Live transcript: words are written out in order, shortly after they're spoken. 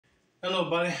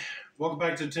Hello, buddy. Welcome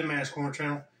back to the Tin Man's Corner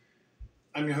channel.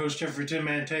 I'm your host, Jeffrey Tin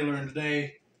Man Taylor, and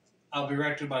today I'll be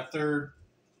reacting to my third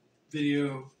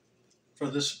video for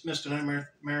this Mr.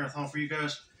 Nightmare Marathon for you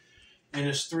guys. And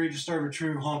it's 3 Disturbing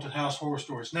True Haunted House Horror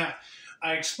Stories. Now,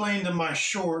 I explained in my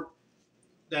short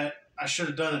that I should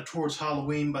have done it towards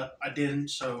Halloween, but I didn't,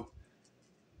 so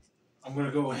I'm going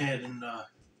to go ahead and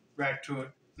react to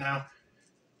it now.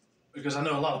 Because I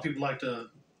know a lot of people like to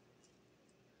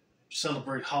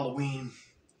celebrate Halloween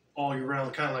all year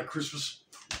round, kind of like Christmas.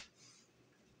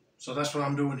 So that's what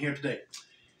I'm doing here today.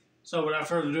 So without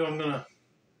further ado, I'm going to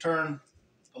turn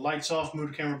the lights off,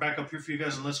 move the camera back up here for you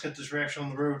guys, and let's get this reaction on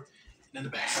the road and in the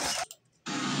back.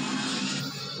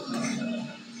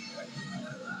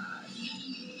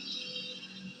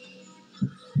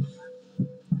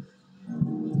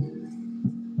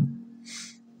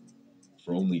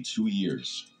 For only 2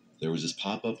 years, there was this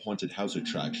pop-up haunted house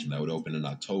attraction that would open in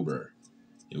October.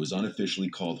 It was unofficially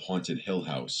called Haunted Hill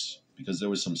House because there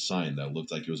was some sign that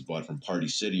looked like it was bought from Party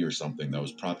City or something that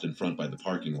was propped in front by the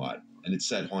parking lot, and it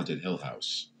said Haunted Hill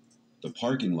House. The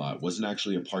parking lot wasn't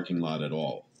actually a parking lot at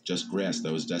all, just grass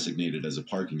that was designated as a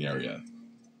parking area.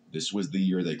 This was the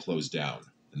year they closed down,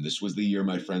 and this was the year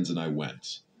my friends and I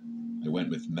went. I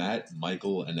went with Matt,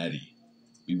 Michael, and Eddie.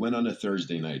 We went on a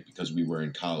Thursday night because we were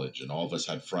in college and all of us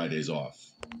had Fridays off,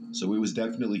 so it was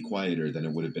definitely quieter than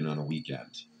it would have been on a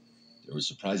weekend. There was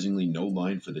surprisingly no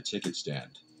line for the ticket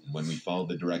stand, and when we followed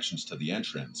the directions to the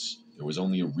entrance, there was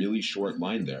only a really short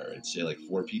line there. It'd say like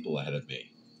 4 people ahead of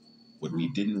me. What we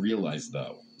didn't realize,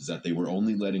 though, is that they were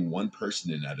only letting one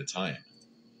person in at a time.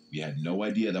 We had no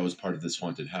idea that was part of this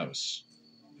haunted house.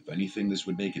 If anything, this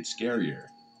would make it scarier.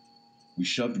 We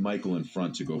shoved Michael in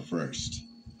front to go first.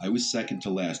 I was second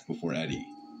to last before Eddie.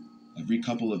 Every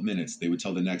couple of minutes, they would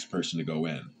tell the next person to go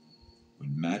in.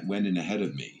 When Matt went in ahead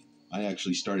of me, I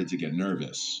actually started to get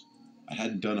nervous. I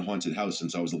hadn't done a haunted house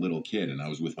since I was a little kid and I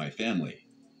was with my family.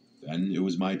 Then it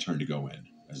was my turn to go in,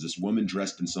 as this woman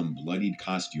dressed in some bloodied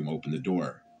costume opened the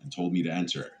door and told me to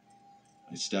enter.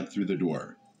 I stepped through the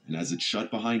door, and as it shut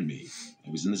behind me,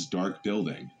 I was in this dark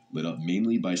building, lit up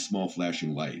mainly by small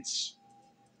flashing lights.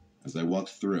 As I walked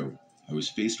through, I was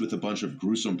faced with a bunch of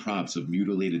gruesome props of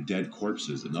mutilated dead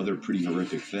corpses and other pretty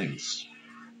horrific things.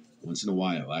 Once in a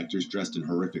while, actors dressed in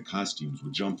horrific costumes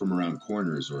would jump from around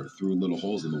corners or through little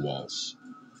holes in the walls.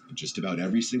 And just about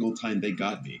every single time they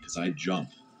got me, because I'd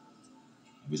jump.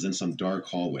 I was in some dark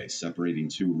hallway separating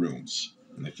 2 rooms,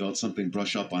 and I felt something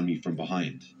brush up on me from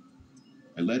behind.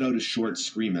 I let out a short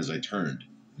scream as I turned,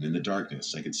 and in the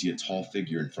darkness I could see a tall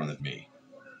figure in front of me.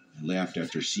 I laughed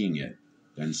after seeing it,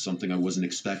 then something I wasn't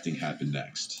expecting happened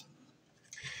next.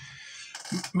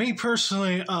 Me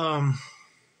personally,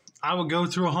 I would go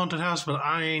through a haunted house, but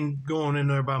I ain't going in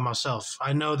there by myself.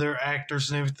 I know they're actors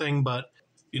and everything, but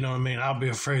you know what I mean? I'll be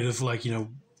afraid of like,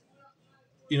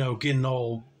 getting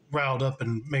all riled up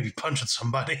and maybe punching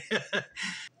somebody. The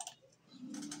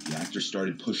actor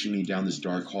started pushing me down this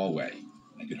dark hallway.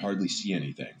 I could hardly see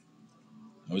anything.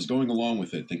 I was going along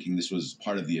with it, thinking this was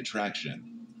part of the attraction.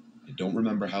 I don't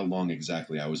remember how long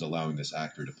exactly I was allowing this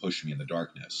actor to push me in the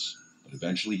darkness, but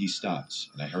eventually he stopped,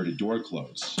 and I heard a door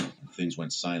close, and things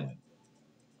went silent.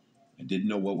 I didn't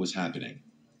know what was happening.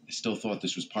 I still thought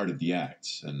this was part of the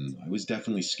act, and I was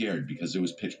definitely scared because it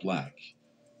was pitch black.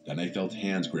 Then I felt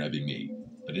hands grabbing me,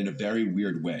 but in a very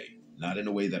weird way, not in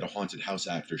a way that a haunted house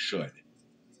actor should.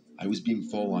 I was being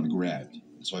full-on grabbed,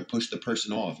 and so I pushed the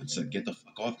person off and said, "Get the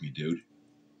fuck off me, dude."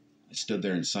 I stood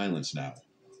there in silence now.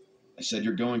 I said,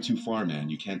 "You're going too far, man.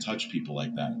 You can't touch people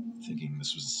like that," thinking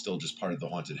this was still just part of the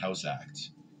haunted house act.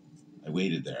 I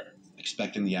waited there,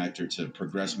 expecting the actor to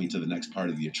progress me to the next part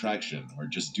of the attraction or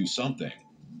just do something,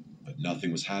 but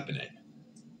nothing was happening.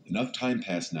 Enough time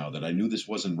passed now that I knew this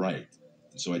wasn't right,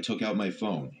 and so I took out my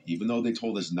phone, even though they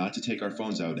told us not to take our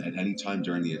phones out at any time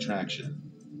during the attraction.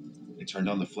 I turned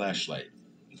on the flashlight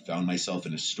and found myself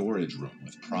in a storage room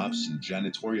with props and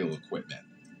janitorial equipment.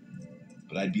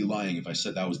 But I'd be lying if I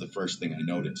said that was the first thing I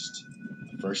noticed.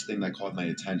 The first thing that caught my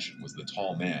attention was the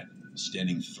tall man,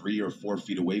 standing 3 or 4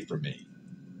 feet away from me.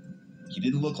 He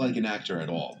didn't look like an actor at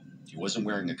all. He wasn't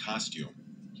wearing a costume.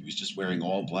 He was just wearing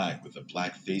all black with a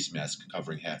black face mask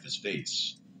covering half his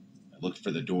face. I looked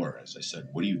for the door as I said,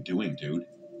 "What are you doing, dude?"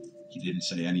 He didn't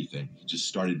say anything. He just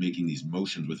started making these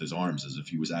motions with his arms as if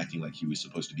he was acting like he was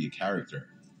supposed to be a character.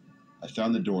 I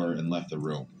found the door and left the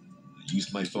room. I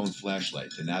used my phone flashlight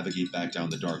to navigate back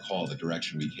down the dark hall the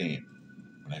direction we came.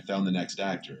 When I found the next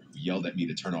actor, who yelled at me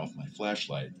to turn off my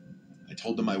flashlight, I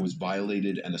told them I was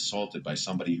violated and assaulted by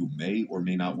somebody who may or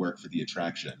may not work for the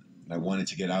attraction, and I wanted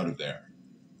to get out of there.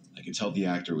 I could tell the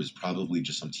actor was probably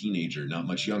just some teenager not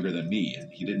much younger than me,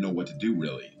 and he didn't know what to do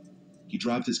really. He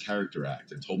dropped his character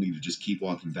act and told me to just keep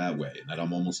walking that way and that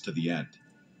I'm almost to the end.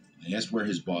 I asked where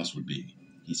his boss would be.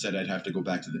 He said I'd have to go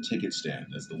back to the ticket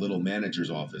stand, as the little manager's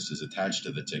office is attached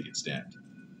to the ticket stand.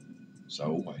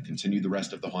 So I continued the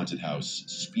rest of the haunted house,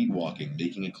 speed walking,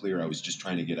 making it clear I was just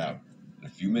trying to get out. And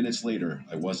a few minutes later,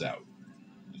 I was out.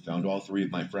 I found all three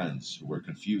of my friends, who were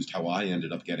confused how I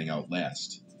ended up getting out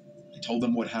last. I told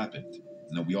them what happened,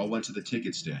 and that we all went to the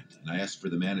ticket stand, and I asked for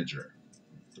the manager.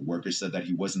 The worker said that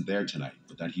he wasn't there tonight,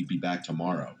 but that he'd be back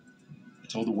tomorrow. I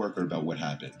told the worker about what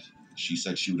happened. She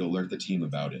said she would alert the team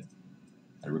about it.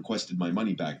 I requested my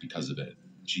money back because of it,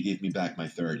 and she gave me back my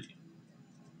 30.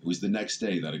 It was the next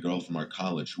day that a girl from our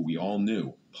college, who we all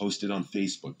knew, posted on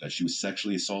Facebook that she was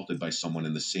sexually assaulted by someone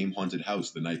in the same haunted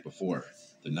house the night before,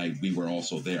 the night we were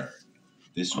also there.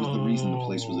 This was the reason the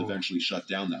place was eventually shut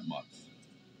down that month.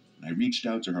 When I reached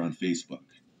out to her on Facebook,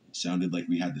 it sounded like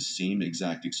we had the same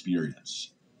exact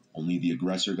experience, only the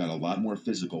aggressor got a lot more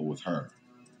physical with her.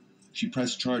 She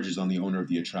pressed charges on the owner of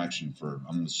the attraction for,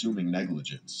 I'm assuming,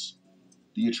 negligence.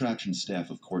 The attraction staff,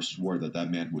 of course, swore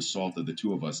that man who assaulted the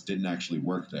two of us didn't actually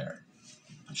work there.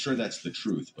 I'm sure that's the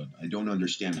truth, but I don't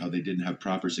understand how they didn't have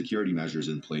proper security measures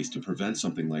in place to prevent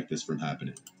something like this from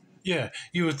happening. Yeah,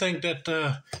 you would think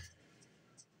that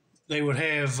they would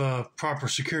have proper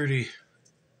security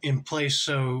in place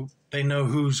so they know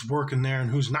who's working there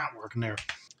and who's not working there.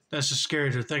 That's just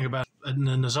scary to think about. And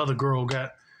then this other girl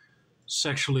got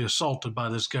sexually assaulted by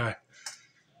this guy.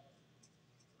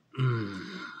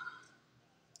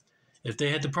 If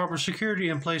they had the proper security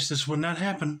in place, this would not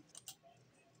happen.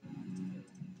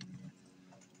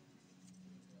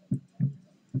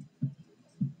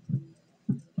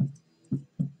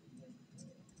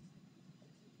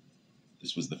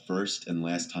 This was the first and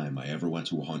last time I ever went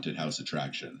to a haunted house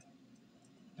attraction.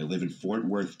 I live in Fort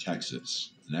Worth,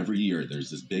 Texas, and every year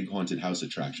there's this big haunted house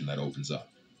attraction that opens up.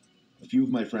 A few of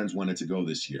my friends wanted to go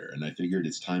this year, and I figured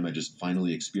it's time I just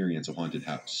finally experience a haunted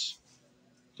house.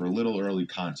 For a little early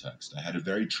context, I had a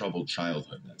very troubled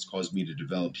childhood that's caused me to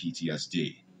develop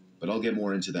PTSD, but I'll get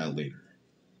more into that later.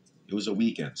 It was a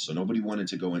weekend, so nobody wanted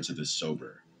to go into this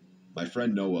sober. My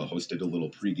friend Noah hosted a little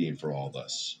pregame for all of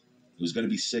us. It was going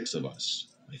to be 6 of us,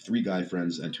 my 3 guy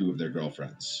friends and 2 of their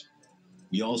girlfriends.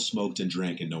 We all smoked and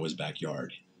drank in Noah's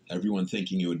backyard, everyone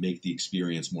thinking it would make the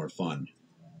experience more fun.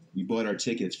 We bought our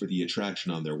tickets for the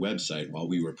attraction on their website while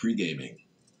we were pre-gaming.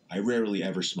 I rarely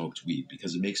ever smoked weed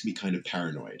because it makes me kind of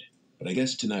paranoid, but I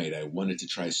guess tonight I wanted to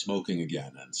try smoking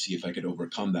again and see if I could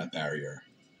overcome that barrier.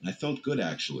 And I felt good,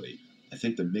 actually. I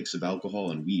think the mix of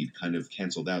alcohol and weed kind of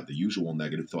canceled out the usual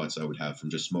negative thoughts I would have from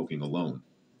just smoking alone.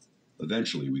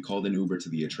 Eventually, we called an Uber to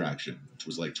the attraction, which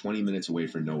was like 20 minutes away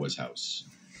from Noah's house.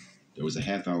 There was a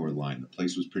half-hour line. The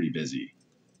place was pretty busy.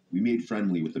 We made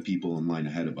friendly with the people in line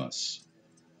ahead of us.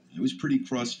 I was pretty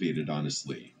cross-faded,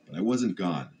 honestly, but I wasn't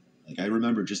gone. Like, I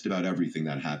remember just about everything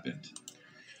that happened.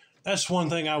 That's one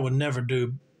thing I would never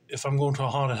do if I'm going to a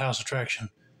haunted house attraction.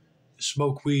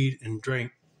 Smoke weed and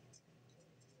drink.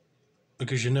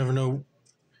 Because you never know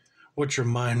what your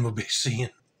mind will be seeing.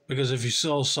 Because if you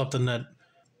saw something that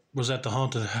was at the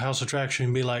haunted house attraction,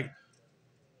 you'd be like,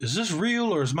 is this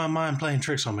real or is my mind playing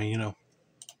tricks on me,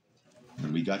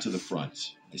 When we got to the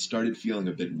front, I started feeling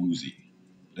a bit woozy,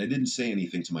 but I didn't say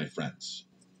anything to my friends.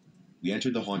 We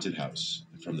entered the haunted house,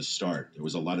 and from the start, there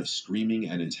was a lot of screaming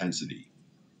and intensity.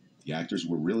 The actors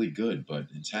were really good, but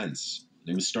intense,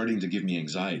 and it was starting to give me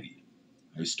anxiety.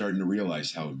 I was starting to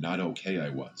realize how not okay I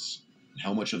was, and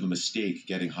how much of a mistake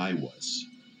getting high was.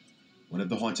 One of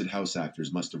the haunted house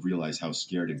actors must have realized how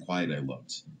scared and quiet I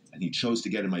looked, and he chose to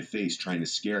get in my face trying to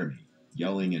scare me,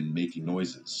 yelling and making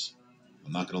noises.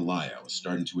 I'm not gonna lie, I was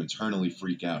starting to internally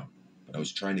freak out, but I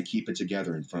was trying to keep it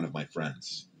together in front of my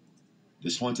friends.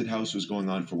 This haunted house was going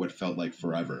on for what felt like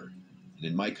forever, and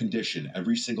in my condition,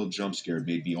 every single jump scare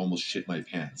made me almost shit my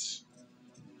pants.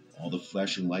 All the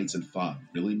flashing lights and fog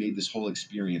really made this whole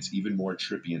experience even more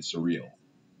trippy and surreal.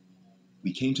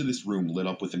 We came to this room lit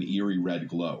up with an eerie red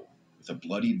glow, with a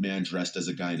bloodied man dressed as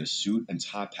a guy in a suit and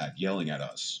top hat yelling at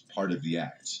us, part of the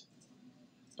act.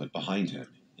 But behind him,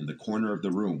 in the corner of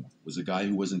the room, was a guy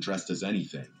who wasn't dressed as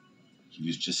anything. He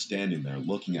was just standing there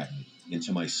looking at me,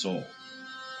 into my soul.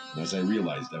 And as I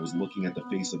realized I was looking at the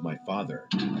face of my father,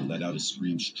 I let out a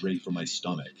scream straight from my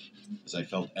stomach, as I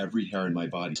felt every hair in my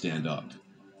body stand up.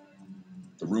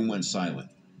 The room went silent,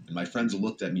 and my friends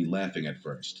looked at me laughing at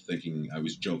first, thinking I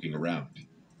was joking around.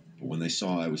 But when they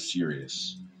saw I was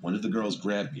serious, one of the girls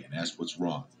grabbed me and asked what's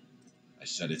wrong. I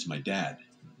said it's my dad.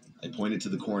 I pointed to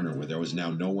the corner where there was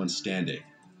now no one standing.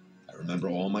 I remember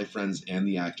all my friends and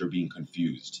the actor being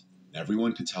confused, and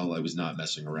everyone could tell I was not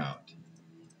messing around.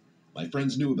 My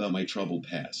friends knew about my troubled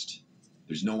past.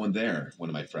 "There's no one there," one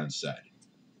of my friends said.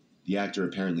 The actor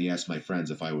apparently asked my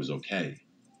friends if I was okay.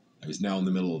 I was now in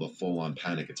the middle of a full-on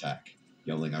panic attack,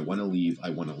 yelling, "I want to leave,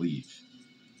 I want to leave."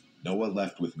 Noah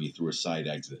left with me through a side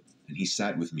exit, and he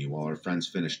sat with me while our friends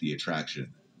finished the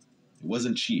attraction. It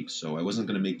wasn't cheap, so I wasn't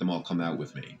going to make them all come out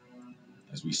with me.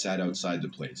 As we sat outside the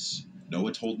place,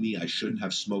 Noah told me I shouldn't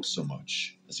have smoked so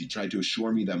much, as he tried to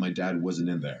assure me that my dad wasn't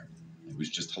in there. I was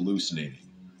just hallucinating.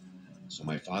 So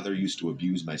my father used to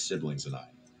abuse my siblings and I.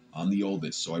 I'm the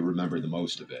oldest, so I remember the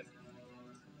most of it.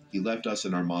 He left us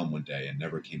and our mom one day and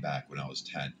never came back when I was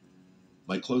 10.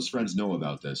 My close friends know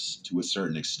about this, to a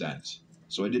certain extent,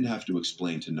 so I didn't have to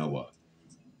explain to Noah.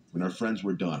 When our friends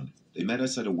were done, they met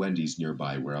us at a Wendy's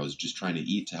nearby where I was just trying to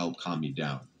eat to help calm me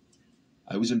down.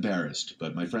 I was embarrassed,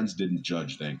 but my friends didn't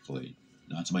judge, thankfully.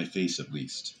 Not to my face, at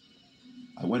least.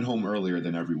 I went home earlier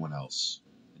than everyone else.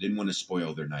 I didn't want to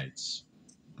spoil their nights.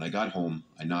 When I got home,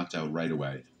 I knocked out right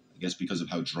away, I guess because of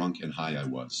how drunk and high I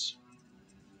was.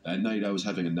 That night, I was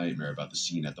having a nightmare about the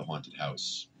scene at the haunted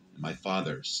house, and my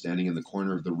father, standing in the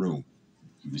corner of the room,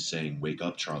 he was saying, "Wake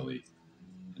up, Charlie."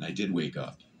 And I did wake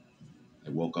up. I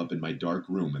woke up in my dark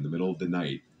room in the middle of the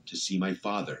night to see my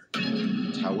father,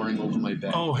 towering over my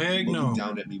bed, Oh, heck looking no.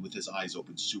 down at me with his eyes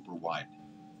open super wide.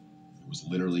 It was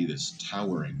literally this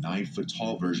towering,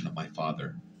 9-foot-tall version of my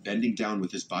father, bending down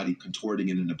with his body contorting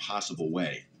in an impossible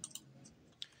way.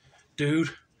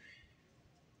 Dude,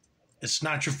 it's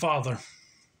not your father,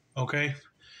 okay?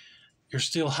 You're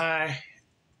still high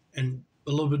and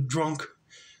a little bit drunk,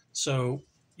 so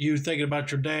you thinking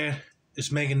about your dad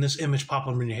is making this image pop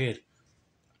up in your head.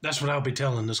 That's what I'll be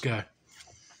telling this guy.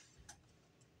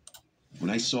 When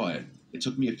I saw it, it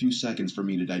took me a few seconds for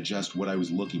me to digest what I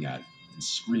was looking at and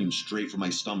screamed straight from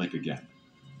my stomach again.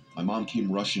 My mom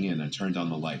came rushing in and turned on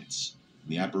the lights,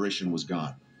 and the apparition was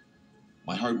gone.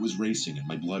 My heart was racing and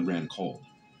my blood ran cold.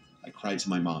 I cried to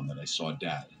my mom that I saw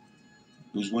Dad.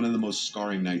 It was one of the most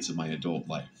scarring nights of my adult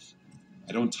life.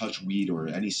 I don't touch weed or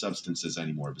any substances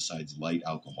anymore besides light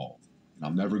alcohol, and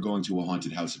I'm never going to a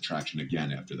haunted house attraction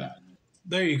again after that.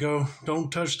 There you go.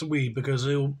 Don't touch the weed because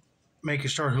it'll make you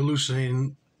start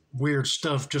hallucinating weird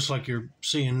stuff just like you're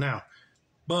seeing now.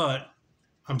 But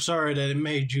I'm sorry that it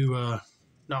made you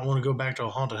not want to go back to a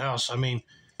haunted house. I mean,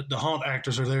 the haunt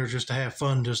actors are there just to have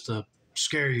fun, just to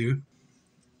scare you.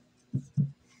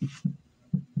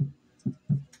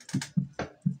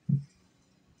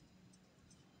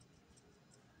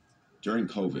 During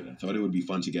COVID, I thought it would be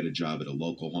fun to get a job at a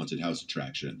local haunted house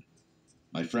attraction.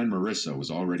 My friend Marissa was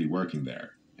already working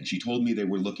there, and she told me they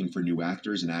were looking for new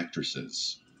actors and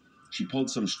actresses. She pulled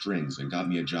some strings and got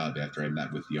me a job after I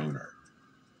met with the owner.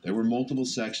 There were multiple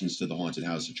sections to the haunted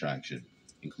house attraction,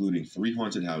 including 3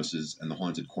 haunted houses and the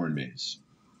haunted corn maze.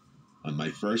 On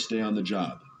my first day on the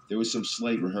job, there was some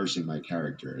slight rehearsing my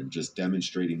character and just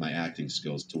demonstrating my acting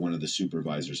skills to one of the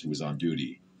supervisors who was on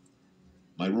duty.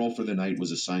 My role for the night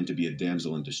was assigned to be a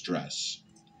damsel in distress,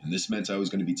 and this meant I was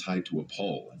going to be tied to a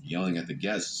pole and yelling at the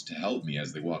guests to help me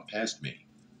as they walked past me.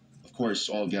 Of course,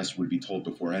 all guests would be told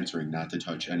before entering not to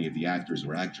touch any of the actors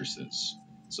or actresses,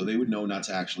 so they would know not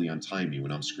to actually untie me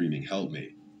when I'm screaming, "Help me."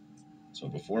 So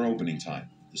before opening time,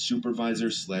 the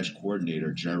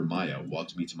supervisor/coordinator Jeremiah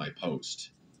walked me to my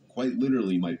post. Quite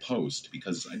literally my post,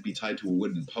 because I'd be tied to a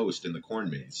wooden post in the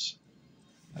corn maze.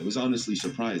 I was honestly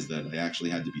surprised that I actually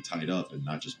had to be tied up and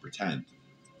not just pretend.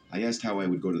 I asked how I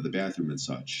would go to the bathroom and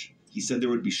such. He said there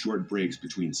would be short breaks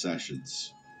between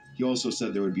sessions. He also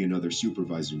said there would be another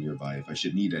supervisor nearby if I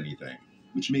should need anything,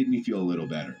 which made me feel a little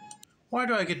better. Why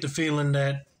do I get the feeling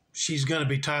that she's going to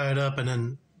be tied up and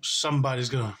then somebody's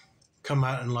going to come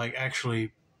out and like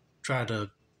actually try to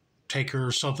take her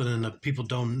or something and the people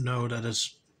don't know that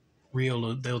it's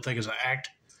real? They'll think it's an act.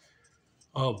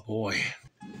 Oh boy.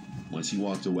 Once he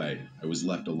walked away, I was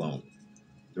left alone.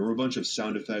 There were a bunch of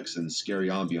sound effects and scary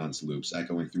ambiance loops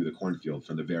echoing through the cornfield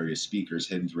from the various speakers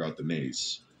hidden throughout the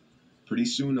maze. Pretty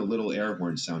soon, a little air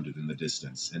horn sounded in the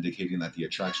distance, indicating that the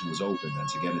attraction was open and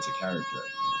to get into character.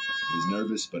 I was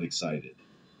nervous but excited.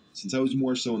 Since I was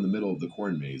more so in the middle of the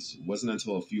corn maze, it wasn't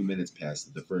until a few minutes passed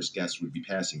that the first guest would be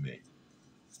passing me.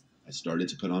 I started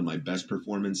to put on my best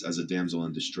performance as a damsel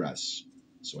in distress,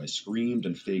 so I screamed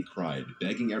and fake cried,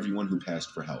 begging everyone who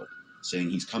passed for help,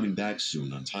 saying, "He's coming back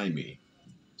soon, untie me."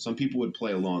 Some people would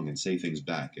play along and say things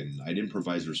back, and I'd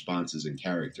improvise responses in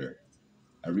character.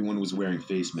 Everyone was wearing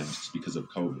face masks because of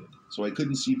COVID, so I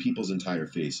couldn't see people's entire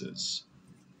faces.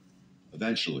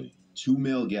 Eventually, 2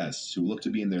 male guests who looked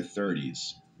to be in their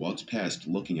 30s walked past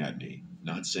looking at me,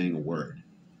 not saying a word.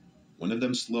 One of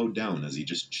them slowed down as he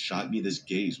just shot me this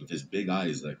gaze with his big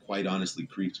eyes that quite honestly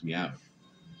creeped me out,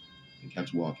 and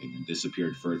kept walking and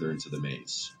disappeared further into the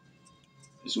maze.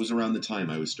 This was around the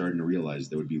time I was starting to realize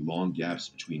there would be long gaps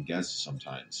between guests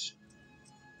sometimes.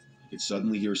 I could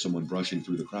suddenly hear someone brushing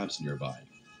through the crops nearby.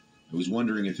 I was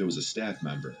wondering if it was a staff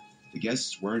member. The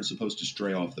guests weren't supposed to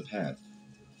stray off the path.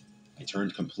 I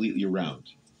turned completely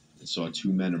around and saw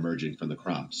two men emerging from the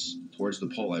crops, towards the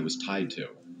pole I was tied to,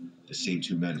 the same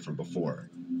two men from before.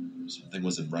 Something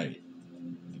wasn't right.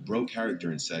 I broke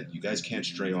character and said, "You guys can't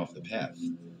stray off the path."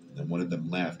 And then one of them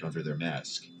laughed under their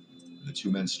mask. And the two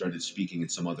men started speaking in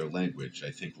some other language,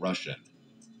 I think Russian.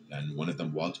 Then one of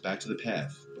them walked back to the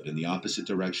path, but in the opposite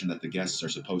direction that the guests are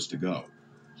supposed to go.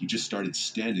 He just started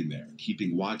standing there,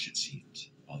 keeping watch it seemed,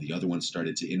 while the other one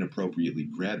started to inappropriately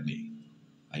grab me.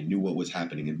 I knew what was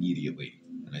happening immediately,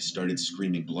 and I started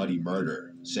screaming bloody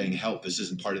murder, saying, "Help, this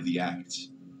isn't part of the act."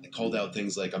 I called out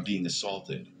things like, "I'm being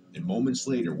assaulted," and moments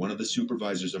later one of the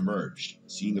supervisors emerged,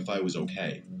 seeing if I was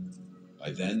okay.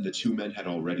 By then, the two men had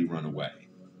already run away.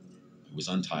 I was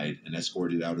untied and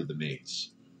escorted out of the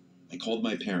maze. I called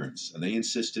my parents, and they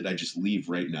insisted I just leave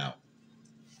right now.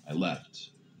 I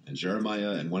left, and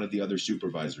Jeremiah and one of the other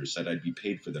supervisors said I'd be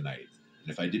paid for the night,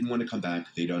 and if I didn't want to come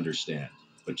back, they'd understand,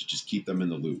 but to just keep them in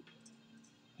the loop.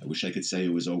 I wish I could say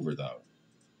it was over, though.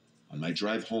 On my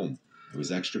drive home, I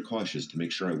was extra cautious to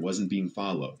make sure I wasn't being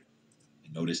followed.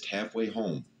 I noticed halfway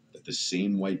home that the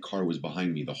same white car was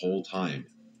behind me the whole time.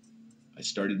 I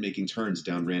started making turns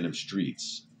down random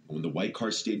streets, and when the white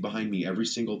car stayed behind me every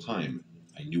single time,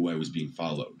 I knew I was being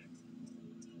followed.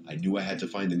 I knew I had to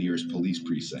find the nearest police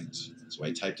precinct, so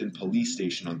I typed in police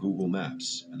station on Google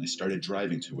Maps, and I started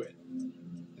driving to it.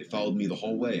 They followed me the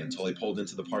whole way until I pulled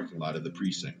into the parking lot of the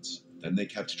precinct. Then they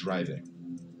kept driving.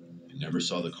 I never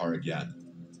saw the car again.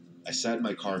 I sat in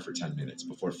my car for 10 minutes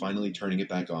before finally turning it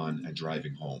back on and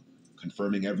driving home,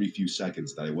 confirming every few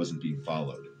seconds that I wasn't being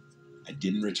followed. I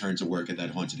didn't return to work at that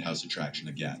haunted house attraction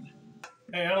again.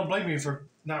 Hey, I don't blame you for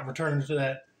not returning to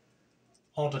that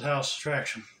haunted house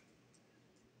attraction.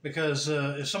 Because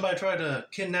if somebody tried to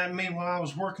kidnap me while I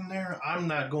was working there, I'm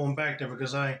not going back there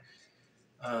because I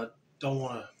don't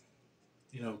want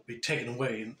to, be taken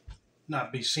away and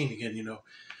not be seen again,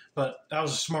 But that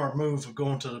was a smart move of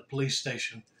going to the police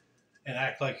station and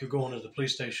act like you're going to the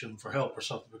police station for help or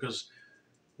something, because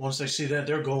once they see that,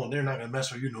 they're not going to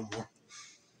mess with you no more.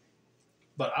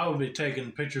 But I would be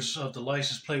taking pictures of the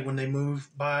license plate when they move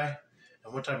by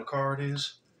and what type of car it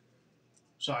is,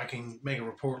 so I can make a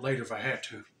report later if I have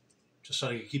to, just so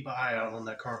you can keep an eye out on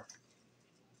that car.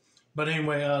 But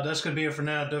anyway, that's going to be it for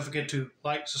now. Don't forget to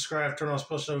like, subscribe, turn on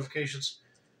post notifications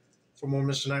for more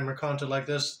Mr. Nightmare content like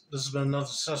this. This has been another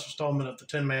successful installment of the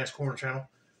Tin Man's Corner channel.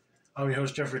 I'm your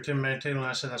host, Jeffrey Tin Man Taylor, and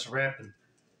I said that's a wrap, and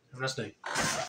have a nice day.